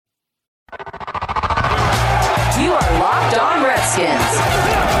Redskins,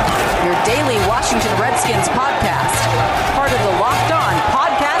 your daily Washington Redskins podcast, part of the Locked On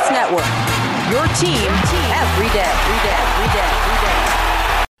Podcast Network, your team every day.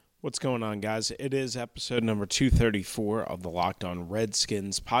 What's going on, guys? It is episode number 234 of the Locked On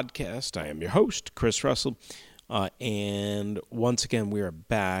Redskins podcast. I am your host, Chris Russell, and once again, we are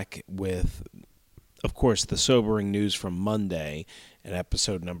back with, of course, the sobering news from Monday in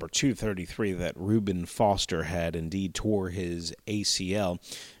episode number 233 that Reuben Foster had indeed tore his ACL.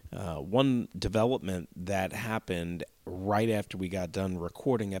 One development that happened right after we got done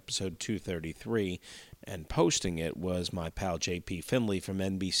recording episode 233 and posting it was my pal JP Finley from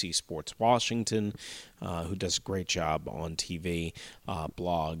NBC Sports Washington, who does a great job on TV,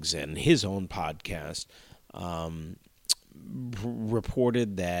 blogs, and his own podcast,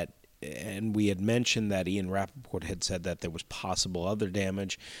 reported that, and we had mentioned that Ian Rappaport had said that there was possible other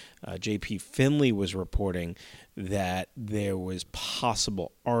damage. J.P. Finley was reporting that there was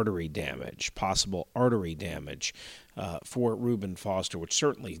possible artery damage for Reuben Foster, which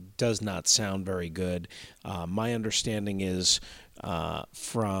certainly does not sound very good. My understanding is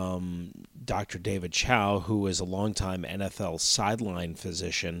from Dr. David Chow, who is a longtime NFL sideline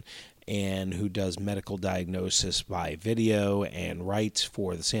physician and who does medical diagnosis by video and writes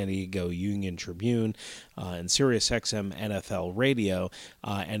for the San Diego Union-Tribune and SiriusXM NFL Radio,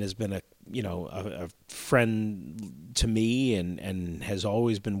 and has been a friend to me and has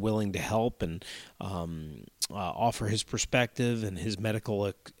always been willing to help and offer his perspective and his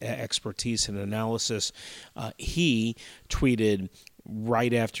medical expertise and analysis. He tweeted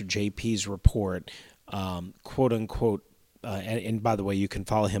right after JP's report, quote unquote, and by the way, you can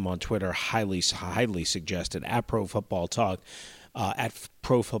follow him on Twitter, highly suggested, at Pro Football Talk, at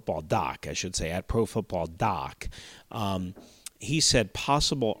Pro Football Doc, I should say, at Pro Football Doc. He said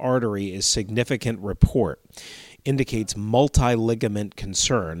possible artery is significant report, indicates multi-ligament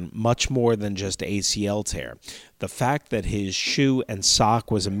concern, much more than just ACL tear. The fact that his shoe and sock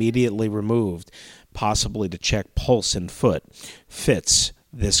was immediately removed, possibly to check pulse and foot, fits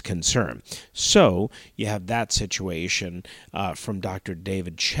this concern. So you have that situation from Dr.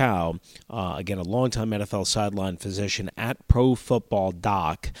 David Chow, again, a longtime NFL sideline physician, at Pro Football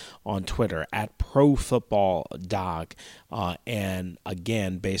Doc on Twitter, at Pro Football Doc, and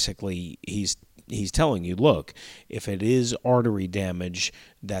again, basically, he's telling you, look, if it is artery damage,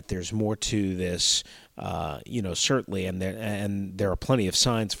 that there's more to this, certainly, and there are plenty of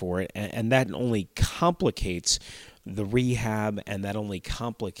signs for it, and that only complicates the rehab, and that only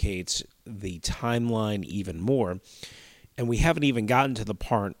complicates the timeline even more. And we haven't even gotten to the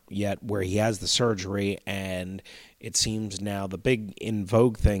part yet where he has the surgery, and it seems now the big in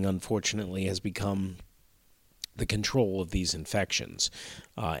vogue thing, unfortunately, has become the control of these infections.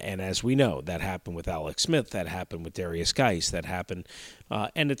 And as we know, that happened with Alex Smith, that happened with Darius Geis, that happened,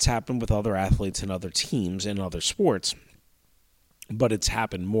 and it's happened with other athletes and other teams in other sports. But it's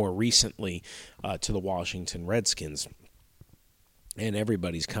happened more recently to the Washington Redskins. And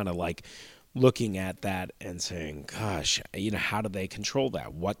everybody's kind of like looking at that and saying, gosh, how do they control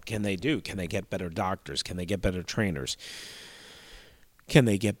that? What can they do? Can they get better doctors? Can they get better trainers? Can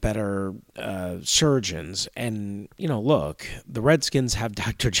they get better surgeons? And, look, the Redskins have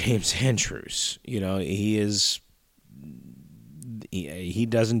Dr. James Andrews. He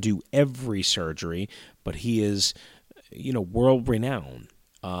doesn't do every surgery, but he is world-renowned,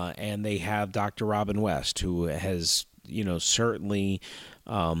 and they have Dr. Robin West, who has, certainly,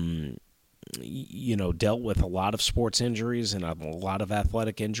 dealt with a lot of sports injuries and a lot of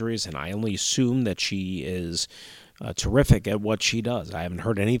athletic injuries, and I only assume that she is terrific at what she does. I haven't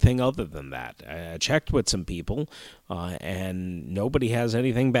heard anything other than that. I checked with some people, and nobody has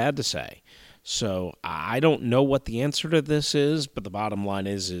anything bad to say. So I don't know what the answer to this is, but the bottom line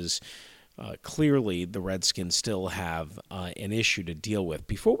is clearly the Redskins still have an issue to deal with.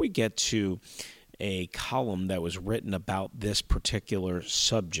 Before we get to a column that was written about this particular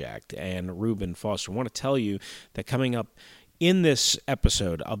subject and Reuben Foster, I want to tell you that coming up in this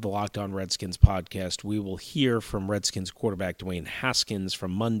episode of the Locked On Redskins podcast, we will hear from Redskins quarterback Dwayne Haskins from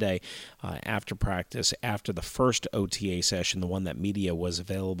Monday after practice, after the first OTA session, the one that media was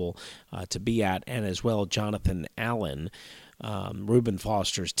available to be at, and as well Jonathan Allen, Reuben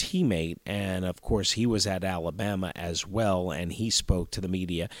Foster's teammate, and of course he was at Alabama as well, and he spoke to the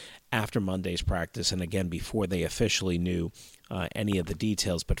media after Monday's practice, and again before they officially knew any of the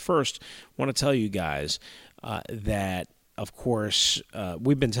details. But first, I want to tell you guys that, of course,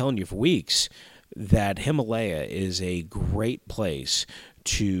 we've been telling you for weeks that Himalaya is a great place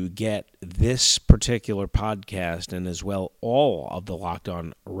to get this particular podcast and as well all of the Locked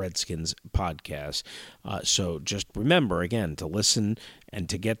On Redskins podcasts. So just remember, again, to listen and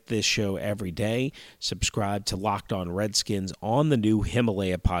to get this show every day, subscribe to Locked On Redskins on the new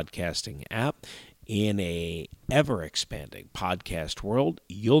Himalaya podcasting app. In a ever-expanding podcast world,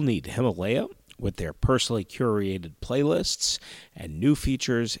 you'll need Himalaya with their personally curated playlists and new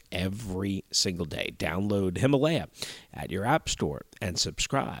features every single day. Download Himalaya at your app store and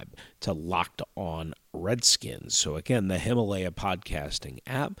subscribe to Locked On Redskins. So again, the Himalaya podcasting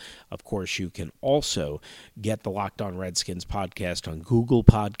app. Of course, you can also get the Locked On Redskins podcast on Google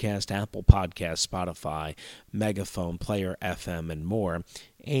Podcast, Apple Podcast, Spotify, Megaphone, Player FM, and more.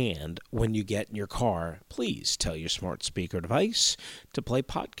 And when you get in your car, please tell your smart speaker device to play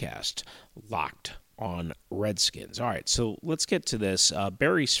podcast Locked On Redskins. All right, so let's get to this.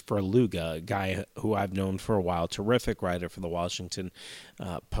 Barry Svrluga, a guy who I've known for a while, terrific writer for the Washington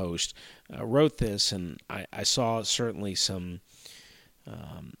Post, wrote this, and I saw certainly some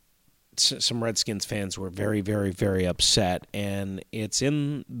Redskins fans were very, very, very upset, and it's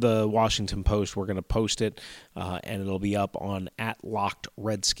in the Washington Post. We're going to post it, and it'll be up on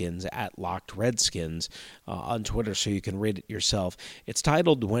 @LockedRedskins, @LockedRedskins on Twitter, so you can read it yourself. It's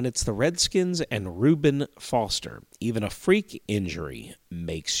titled, "When It's the Redskins and Reuben Foster, Even a Freak Injury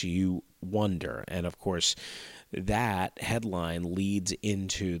Makes You Wonder." And, of course, that headline leads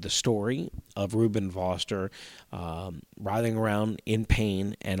into the story of Reuben Foster writhing around in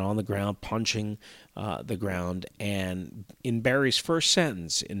pain and on the ground, punching the ground. And in Barry's first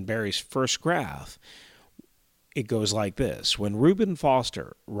sentence, in Barry's first graph, it goes like this: "When Reuben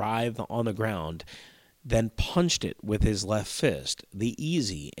Foster writhed on the ground, then punched it with his left fist, the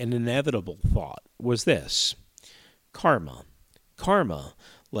easy and inevitable thought was this: karma. Karma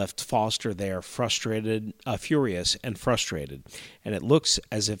left Foster there frustrated, furious and frustrated, and it looks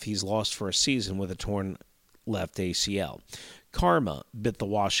as if he's lost for a season with a torn left ACL. Karma bit the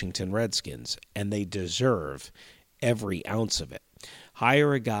Washington Redskins, and they deserve every ounce of it.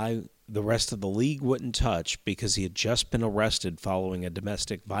 Hire a guy the rest of the league wouldn't touch because he had just been arrested following a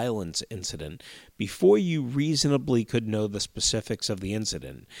domestic violence incident before you reasonably could know the specifics of the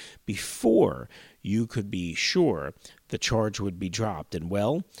incident, before you could be sure the charge would be dropped. And,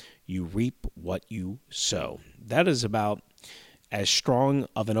 well, you reap what you sow." That is about as strong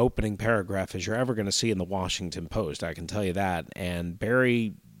of an opening paragraph as you're ever going to see in the Washington Post, I can tell you that. And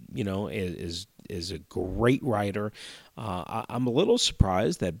Barry, is a great writer. I'm a little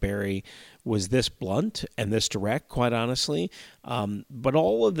surprised that Barry was this blunt and this direct, quite honestly. But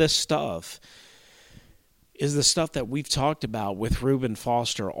all of this stuff is the stuff that we've talked about with Reuben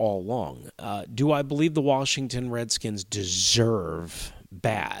Foster all along. Do I believe the Washington Redskins deserve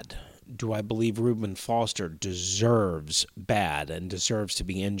bad? Do I believe Reuben Foster deserves bad and deserves to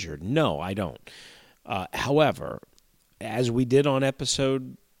be injured? No, I don't. However, as we did on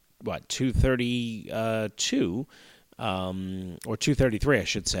episode 232, or 233, I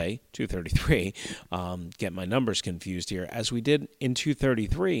should say, 233, get my numbers confused here. As we did in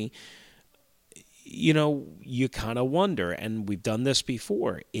 233, you kind of wonder, and we've done this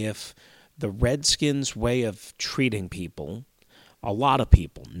before, if the Redskins' way of treating people, a lot of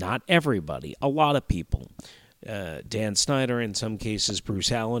people, not everybody, a lot of people, Dan Snyder in some cases,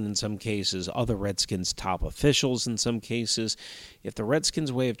 Bruce Allen in some cases, other Redskins top officials in some cases, if the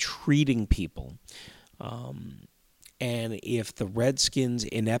Redskins' way of treating people, and if the Redskins'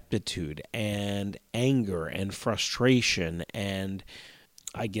 ineptitude and anger and frustration and,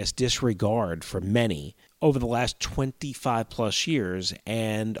 I guess, disregard for many over the last 25 plus years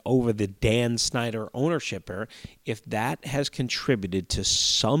and over the Dan Snyder ownership era, if that has contributed to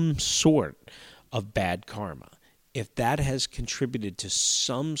some sort of bad karma, if that has contributed to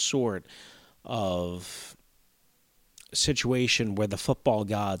some sort of situation where the football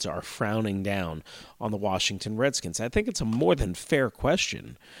gods are frowning down on the Washington Redskins, I think it's a more than fair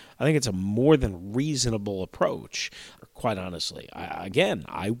question. I think it's a more than reasonable approach, quite honestly.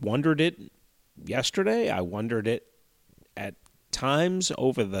 I wondered it yesterday. I wondered it at times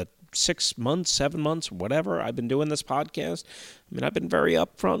over the 6 months, 7 months, whatever I've been doing this podcast. I mean, I've been very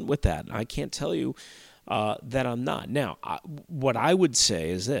upfront with that. I can't tell you that I'm not. Now, what I would say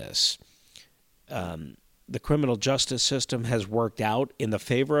is this. The criminal justice system has worked out in the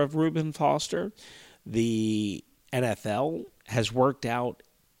favor of Reuben Foster. The NFL has worked out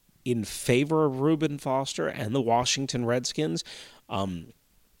in favor of Reuben Foster and the Washington Redskins.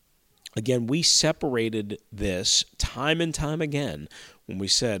 Again, we separated this time and time again when we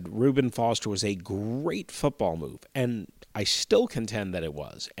said Reuben Foster was a great football move, and I still contend that it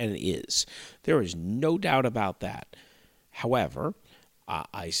was, and it is. There is no doubt about that. However,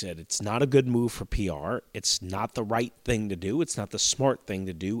 I said it's not a good move for PR. It's not the right thing to do. It's not the smart thing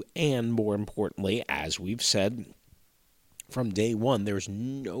to do. And more importantly, as we've said from day one, there's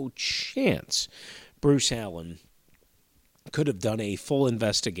no chance Bruce Allen could have done a full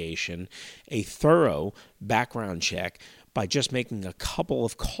investigation, a thorough background check, by just making a couple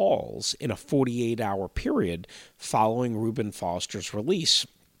of calls in a 48-hour period following Reuben Foster's release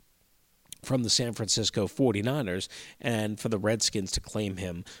from the San Francisco 49ers, and for the Redskins to claim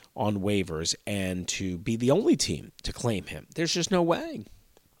him on waivers and to be the only team to claim him. There's just no way.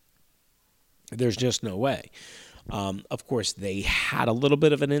 There's just no way. Of course, they had a little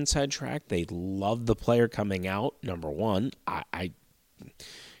bit of an inside track. They loved the player coming out, number one. I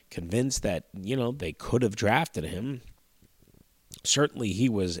convinced that, they could have drafted him. Certainly he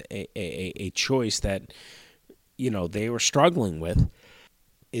was a choice that, they were struggling with.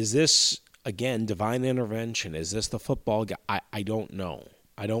 Is this, again, divine intervention? Is this the football guy? I don't know.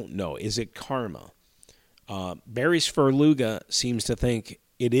 Is it karma? Barry Svrluga seems to think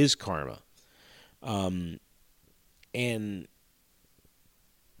it is karma. And,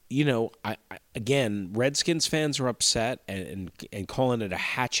 again, Redskins fans are upset and calling it a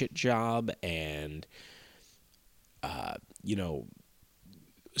hatchet job and,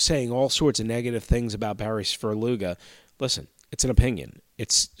 saying all sorts of negative things about Barry Svrluga. Listen, it's an opinion.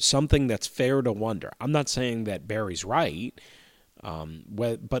 It's something that's fair to wonder. I'm not saying that Barry's right,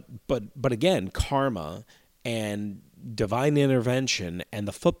 but again, karma and divine intervention and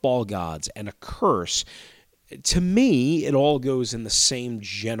the football gods and a curse, to me, it all goes in the same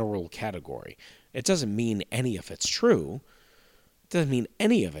general category. It doesn't mean any of it's true. A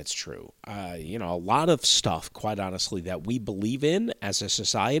lot of stuff, quite honestly, that we believe in as a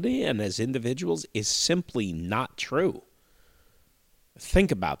society and as individuals is simply not true.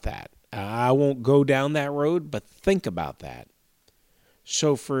 Think about that. I won't go down that road, but think about that.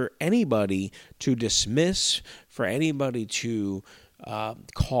 So for anybody to dismiss, for anybody to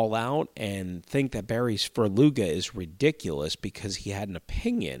call out and think that Barry Svrluga is ridiculous because he had an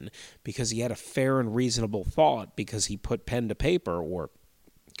opinion, because he had a fair and reasonable thought, because he put pen to paper or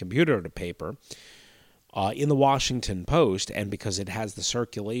computer to paper in the Washington Post, and because it has the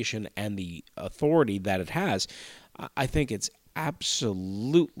circulation and the authority that it has, I think it's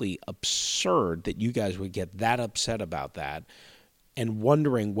absolutely absurd that you guys would get that upset about that and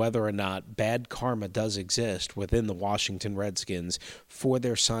wondering whether or not bad karma does exist within the Washington Redskins for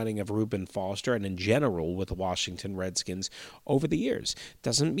their signing of Reuben Foster and in general with the Washington Redskins over the years.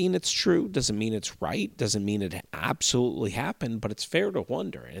 Doesn't mean it's true, doesn't mean it's right, doesn't mean it absolutely happened, but it's fair to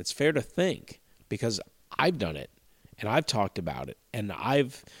wonder and it's fair to think because I've done it and I've talked about it and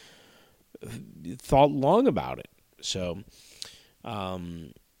I've thought long about it. So,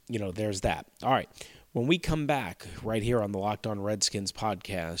 there's that. All right. When we come back right here on the Locked On Redskins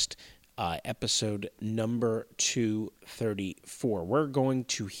podcast, episode number 234, we're going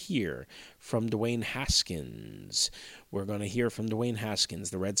to hear from Dwayne Haskins. We're going to hear from Dwayne Haskins,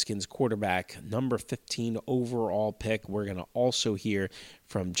 the Redskins quarterback, number 15 overall pick. We're going to also hear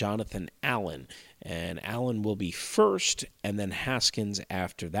from Jonathan Allen. And Allen will be first, and then Haskins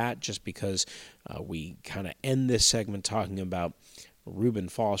after that, just because we kind of end this segment talking about Reuben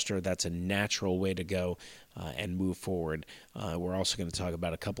Foster. That's a natural way to go and move forward. We're also going to talk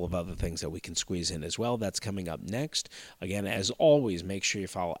about a couple of other things that we can squeeze in as well. That's coming up next. Again, as always, make sure you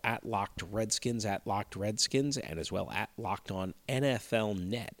follow at Locked Redskins, and as well at Locked On NFL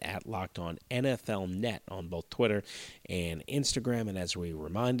Net, at Locked On NFL Net on both Twitter and Instagram. And as we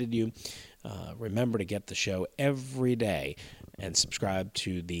reminded you, remember to get the show every day and subscribe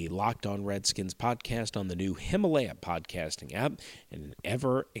to the Locked On Redskins podcast on the new Himalaya podcasting app in an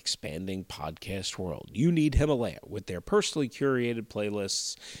ever-expanding podcast world. You need Himalaya with their personally curated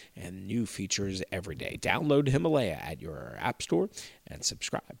playlists and new features every day. Download Himalaya at your app store and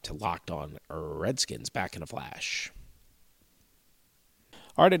subscribe to Locked On Redskins. Back in a flash.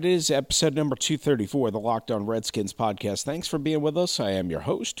 All right, it is episode number 234 of the Locked On Redskins podcast. Thanks for being with us. I am your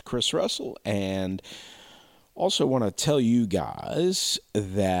host, Chris Russell, and also want to tell you guys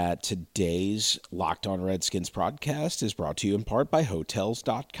that today's Locked On Redskins podcast is brought to you in part by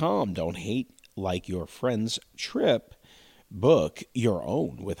Hotels.com. Don't hate like your friend's trip. Book your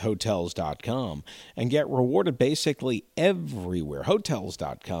own with Hotels.com and get rewarded basically everywhere.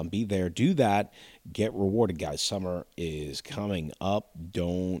 Hotels.com. Be there. Do that. Get rewarded, guys. Summer is coming up.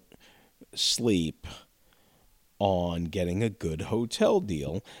 Don't sleep on getting a good hotel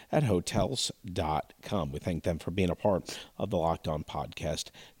deal at Hotels.com. We thank them for being a part of the Locked On Podcast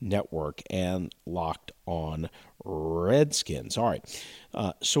Network and Locked On Redskins. All right.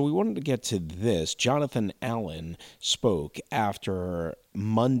 So we wanted to get to this. Jonathan Allen spoke after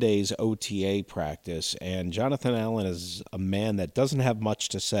Monday's OTA practice, and Jonathan Allen is a man that doesn't have much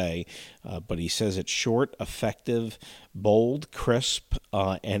to say, but he says it's short, effective, bold, crisp,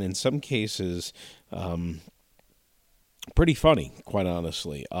 and in some cases pretty funny, quite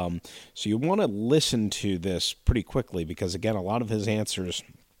honestly. So you want to listen to this pretty quickly because, again, a lot of his answers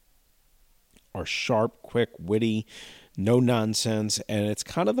are sharp, quick, witty, no nonsense, and it's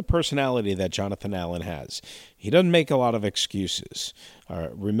kind of the personality that Jonathan Allen has. He doesn't make a lot of excuses.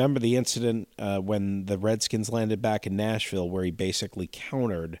 Remember the incident when the Redskins landed back in Nashville where he basically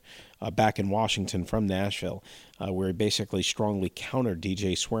countered, back in Washington from Nashville, where he basically strongly countered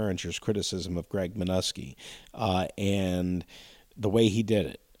DJ Swearinger's criticism of Greg Minuski, and the way he did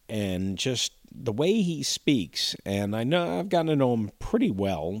it. And just the way he speaks, and I know I've gotten to know him pretty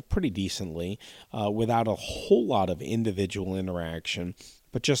well, pretty decently, without a whole lot of individual interaction,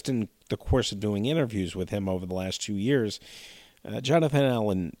 but just in the course of doing interviews with him over the last 2 years, Jonathan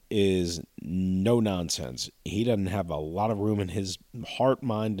Allen is no nonsense. He doesn't have a lot of room in his heart,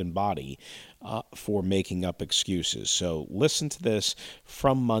 mind, and body for making up excuses. So listen to this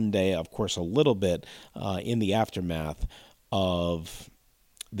from Monday, of course, a little bit in the aftermath of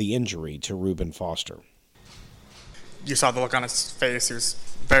the injury to Reuben Foster. You saw the look on his face. He was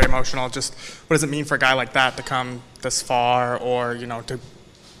very emotional. Just what does it mean for a guy like that to come this far, or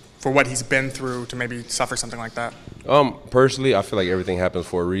for what he's been through to maybe suffer something like that? Personally, I feel like everything happens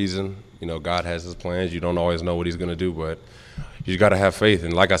for a reason. God has his plans. You don't always know what he's going to do, but you got to have faith.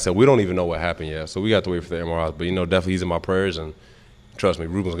 And like I said, we don't even know what happened yet, so we got to wait for the MRIs. But definitely he's in my prayers, and trust me,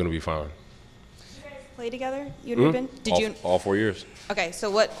 Reuben's going to be fine. Did you guys play together, you and Reuben? All 4 years. Okay,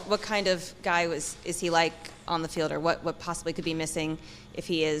 so what kind of guy is he like on the field, or what possibly could be missing if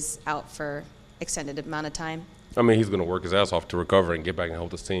he is out for extended amount of time? I mean, he's going to work his ass off to recover and get back and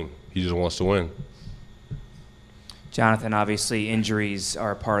help this team. He just wants to win. Jonathan, obviously injuries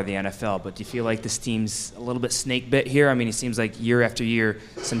are a part of the NFL, but do you feel like this team's a little bit snake bit here? I mean, it seems like year after year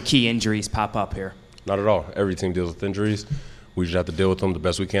some key injuries pop up here. Not at all. Every team deals with injuries. We just have to deal with them the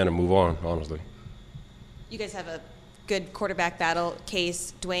best we can and move on, honestly. You guys have a good quarterback battle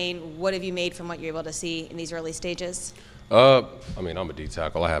case. Dwayne, what have you made from what you're able to see in these early stages? I mean, I'm a D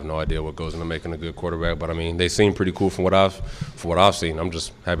tackle. I have no idea what goes into making a good quarterback, but I mean, they seem pretty cool from what I've seen. I'm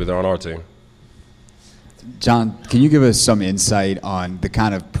just happy they're on our team. John, can you give us some insight on the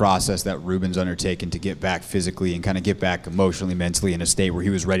kind of process that Reuben's undertaken to get back physically and kind of get back emotionally, mentally in a state where he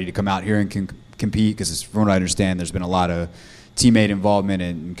was ready to come out here and compete? Because from what I understand, there's been a lot of teammate involvement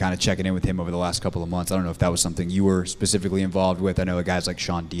and kind of checking in with him over the last couple of months. I don't know if that was something you were specifically involved with. I know guys like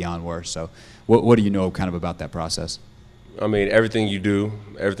Sean Dion were. So what do you know kind of about that process? I mean, everything you do,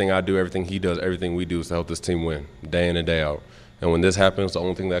 everything I do, everything he does, everything we do is to help this team win day in and day out. And when this happens, the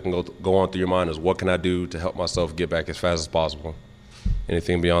only thing that can go on through your mind is what can I do to help myself get back as fast as possible.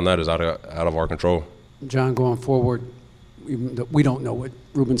 Anything beyond that is out of our control. John, going forward, we don't know what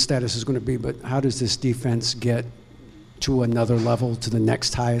Reuben's status is going to be, but how does this defense get to another level, to the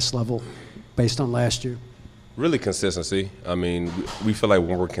next highest level, based on last year? Really consistency. I mean, we feel like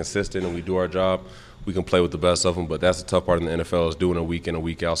when we're consistent and we do our job, we can play with the best of them, but that's the tough part in the NFL is doing it week in and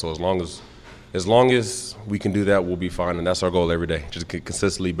week out. So as long as we can do that, we'll be fine, and that's our goal every day, just get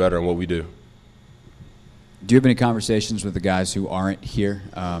consistently better in what we do. Do you have any conversations with the guys who aren't here,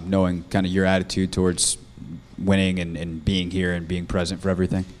 knowing kind of your attitude towards winning and being here and being present for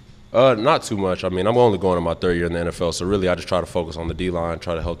everything? Not too much. I mean, I'm only going in my third year in the NFL, so really I just try to focus on the D-line,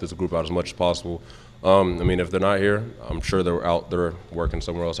 try to help this group out as much as possible. I mean, if they're not here, I'm sure they're out there working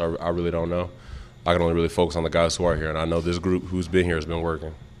somewhere else. I really don't know. I can only really focus on the guys who are here, and I know this group who's been here has been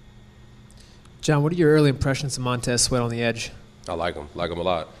working. John, what are your early impressions of Montez Sweat on the edge? I like him a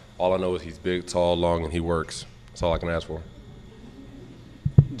lot. All I know is he's big, tall, long, and he works. That's all I can ask for.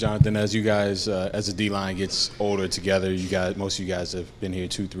 Jonathan, as you guys, as the D-line gets older together, most of you guys have been here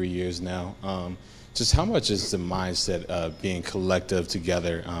 2-3 years now. Just how much is the mindset of being collective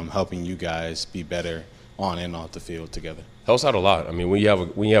together helping you guys be better on and off the field together? Helps out a lot. I mean, when you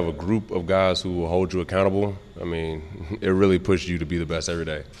have a group of guys who will hold you accountable, I mean, it really pushes you to be the best every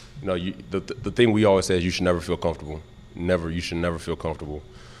day. The thing we always say is you should never feel comfortable. You should never feel comfortable.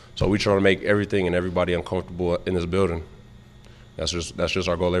 So we try to make everything and everybody uncomfortable in this building. That's just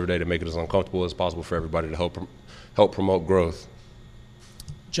our goal every day, to make it as uncomfortable as possible for everybody to help promote growth.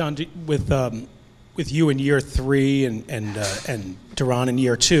 John, with with you in year 3 and Duran in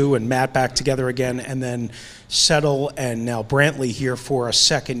year 2 and Matt back together again, and then Settle and now Brantley here for a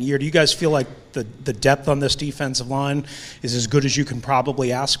second year. Do you guys feel like the depth on this defensive line is as good as you can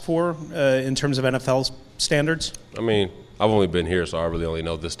probably ask for in terms of NFL standards? I mean, I've only been here, so I really only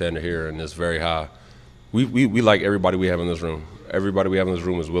know this standard here, and it's very high. We like everybody we have in this room. Everybody we have in this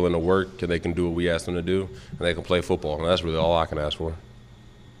room is willing to work, and they can do what we ask them to do, and they can play football, and that's really all I can ask for.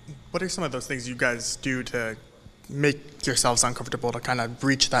 What are some of those things you guys do to make yourselves uncomfortable, to kind of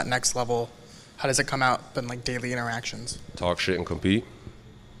reach that next level? How does it come out in like daily interactions? Talk shit and compete.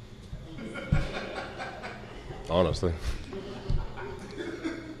 Honestly.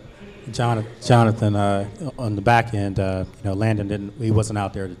 Jonathan, on the back end, Landon he wasn't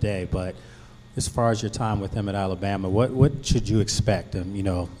out there today, but as far as your time with him at Alabama, what should you expect?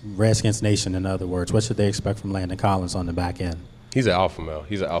 Redskins Nation, in other words, what should they expect from Landon Collins on the back end? He's an alpha male.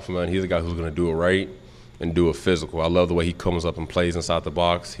 He's a guy who's going to do it right and do it physical. I love the way he comes up and plays inside the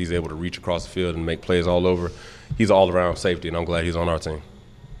box. He's able to reach across the field and make plays all over. He's all-around safety, and I'm glad he's on our team.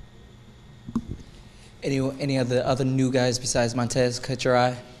 Any of the other new guys besides Montez catch your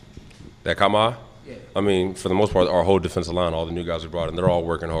eye? That caught my eye? Yeah. I mean, for the most part, our whole defensive line, all the new guys we brought in, they're all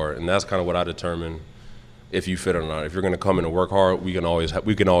working hard, and that's kind of what I determine if you fit or not. If you're going to come in and work hard, we can always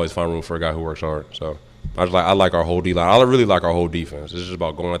find room for a guy who works hard. So I like our whole D-line. I really like our whole defense. It's just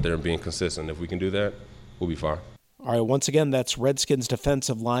about going out there and being consistent. If we can do that, we'll be fine. All right, once again, that's Redskins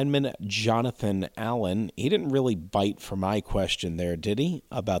defensive lineman Jonathan Allen. He didn't really bite for my question there, did he,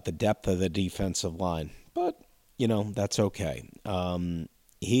 about the depth of the defensive line? But, that's okay.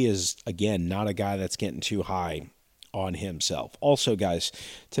 He is, again, not a guy that's getting too high on himself. Also, guys,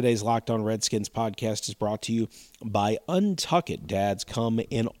 today's Locked On Redskins podcast is brought to you by Untuck It. Dads come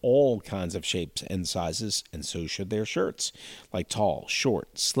in all kinds of shapes and sizes, and so should their shirts, like tall,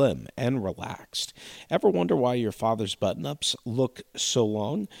 short, slim, and relaxed. Ever wonder why your father's button-ups look so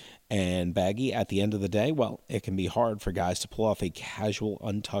long and baggy at the end of the day? Well, it can be hard for guys to pull off a casual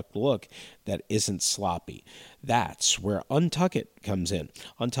untucked look that isn't sloppy. That's where Untuck It comes in.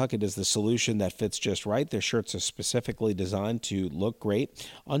 Untuck It is the solution that fits just right. Their shirts are specifically designed to look great,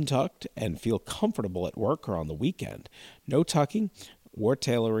 untucked, and feel comfortable at work or on the weekend. No tucking or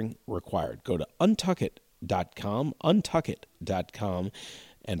tailoring required. Go to untuckit.com,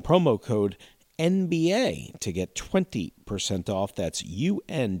 and promo code NBA to get 20% off. That's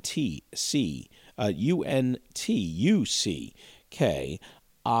UNTUCKIT,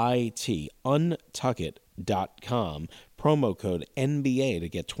 untuckit.com, promo code NBA to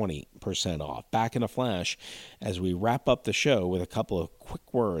get 20% off. Back in a flash as we wrap up the show with a couple of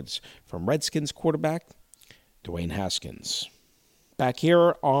quick words from Redskins quarterback Dwayne Haskins. Back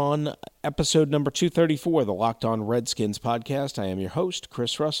here on episode number 234 of the Locked On Redskins podcast, I am your host,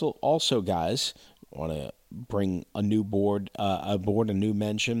 Chris Russell. Also, guys, I want to bring a new a new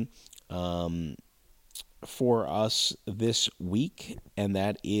mention for us this week, and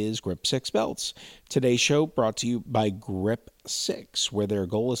that is Grip 6 belts. Today's show brought to you by Grip 6, where their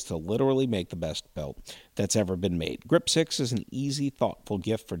goal is to literally make the best belt that's ever been made. Grip 6 is an easy, thoughtful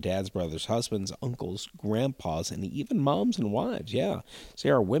gift for dads, brothers, husbands, uncles, grandpas, and even moms and wives. Yeah, see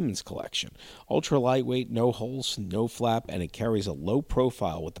our women's collection. Ultra lightweight, no holes, no flap, and it carries a low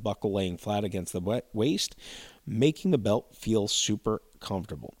profile with the buckle laying flat against the waist, making the belt feel super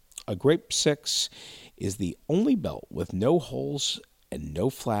comfortable. A Grip 6 is the only belt with no holes and no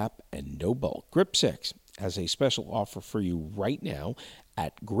flap and no bulk. Grip 6 has a special offer for you right now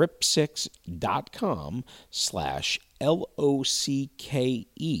at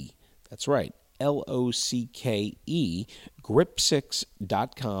grip6.com/LOCKE. That's right, LOCKE,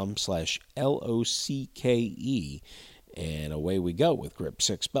 grip6.com/LOCKE. And away we go with Grip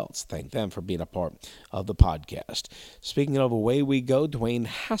 6 belts. Thank them for being a part of the podcast. Speaking of away we go, Dwayne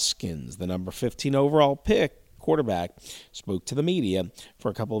Haskins, the number 15 overall pick, quarterback, spoke to the media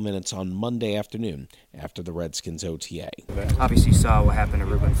for a couple of minutes on Monday afternoon after the Redskins OTA. Obviously you saw what happened to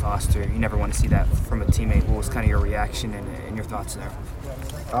Reuben Foster. You never want to see that from a teammate. What was kind of your reaction and your thoughts there?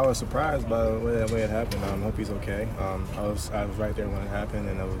 I was surprised by the way it happened. I hope he's okay. I was right there when it happened,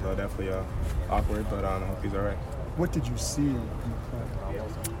 and it was definitely awkward, but I hope he's all right. What did you see?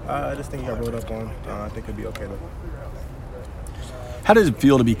 I just think he got rolled up on. I think he'll be okay though. How does it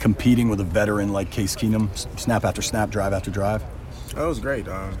feel to be competing with a veteran like Case Keenum, snap after snap, drive after drive? It was great.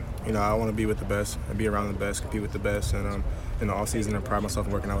 I want to be with the best, and be around the best, compete with the best, and all season I pride myself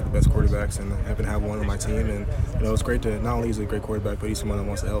in working out with the best quarterbacks, and I happen to have one on my team. And it's great to not only he's a great quarterback, but he's someone that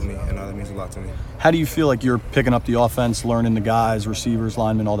wants to help me, and that means a lot to me. How do you feel like you're picking up the offense, learning the guys, receivers,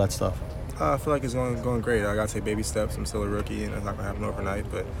 linemen, all that stuff? I feel like it's going great. I got to take baby steps. I'm still a rookie, and it's not going to happen overnight.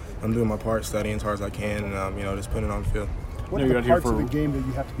 But I'm doing my part, studying as hard as I can, and just putting it on the field. What are the parts of the game that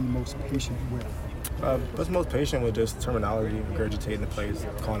you have to be most patient with? I was most patient with just terminology, regurgitating the plays,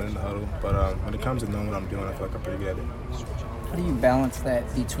 calling it in the huddle. But when it comes to knowing what I'm doing, I feel like I'm pretty good at it. How do you balance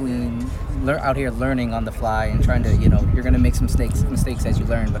that between out here learning on the fly and trying to, you're going to make some mistakes as you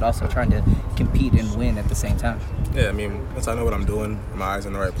learn, but also trying to compete and win at the same time? Yeah, I mean, once I know what I'm doing, my eyes are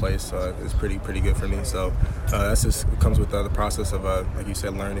in the right place, it's pretty good for me. So that's just comes with the process of, like you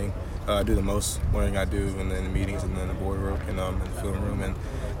said, learning. I do the most learning I do in the meetings and in the boardroom and in the film room, and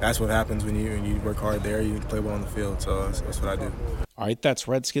that's what happens when you work hard there. You play well on the field, so that's what I do. All right, that's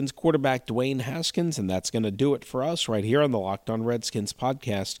Redskins quarterback Dwayne Haskins, and that's going to do it for us right here on the Locked On Redskins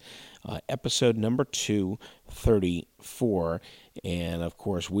podcast, episode number 234. And, of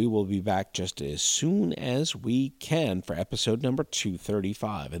course, we will be back just as soon as we can for episode number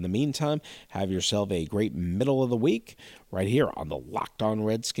 235. In the meantime, have yourself a great middle of the week right here on the Locked On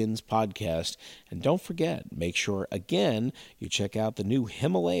Redskins podcast. And don't forget, make sure, again, you check out the new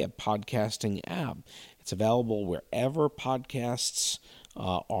Himalaya podcasting app. It's available wherever podcasts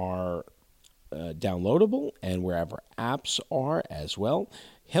are downloadable and wherever apps are as well.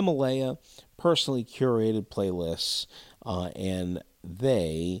 Himalaya, personally curated playlists, and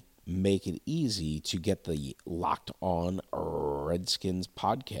they make it easy to get the Locked On Redskins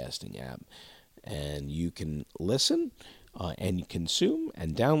podcasting app. And you can listen and consume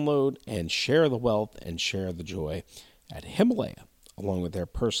and download and share the wealth and share the joy at Himalaya, along with their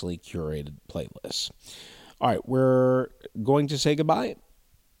personally curated playlists. All right, we're going to say goodbye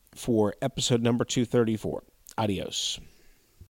for episode number 234. Adios.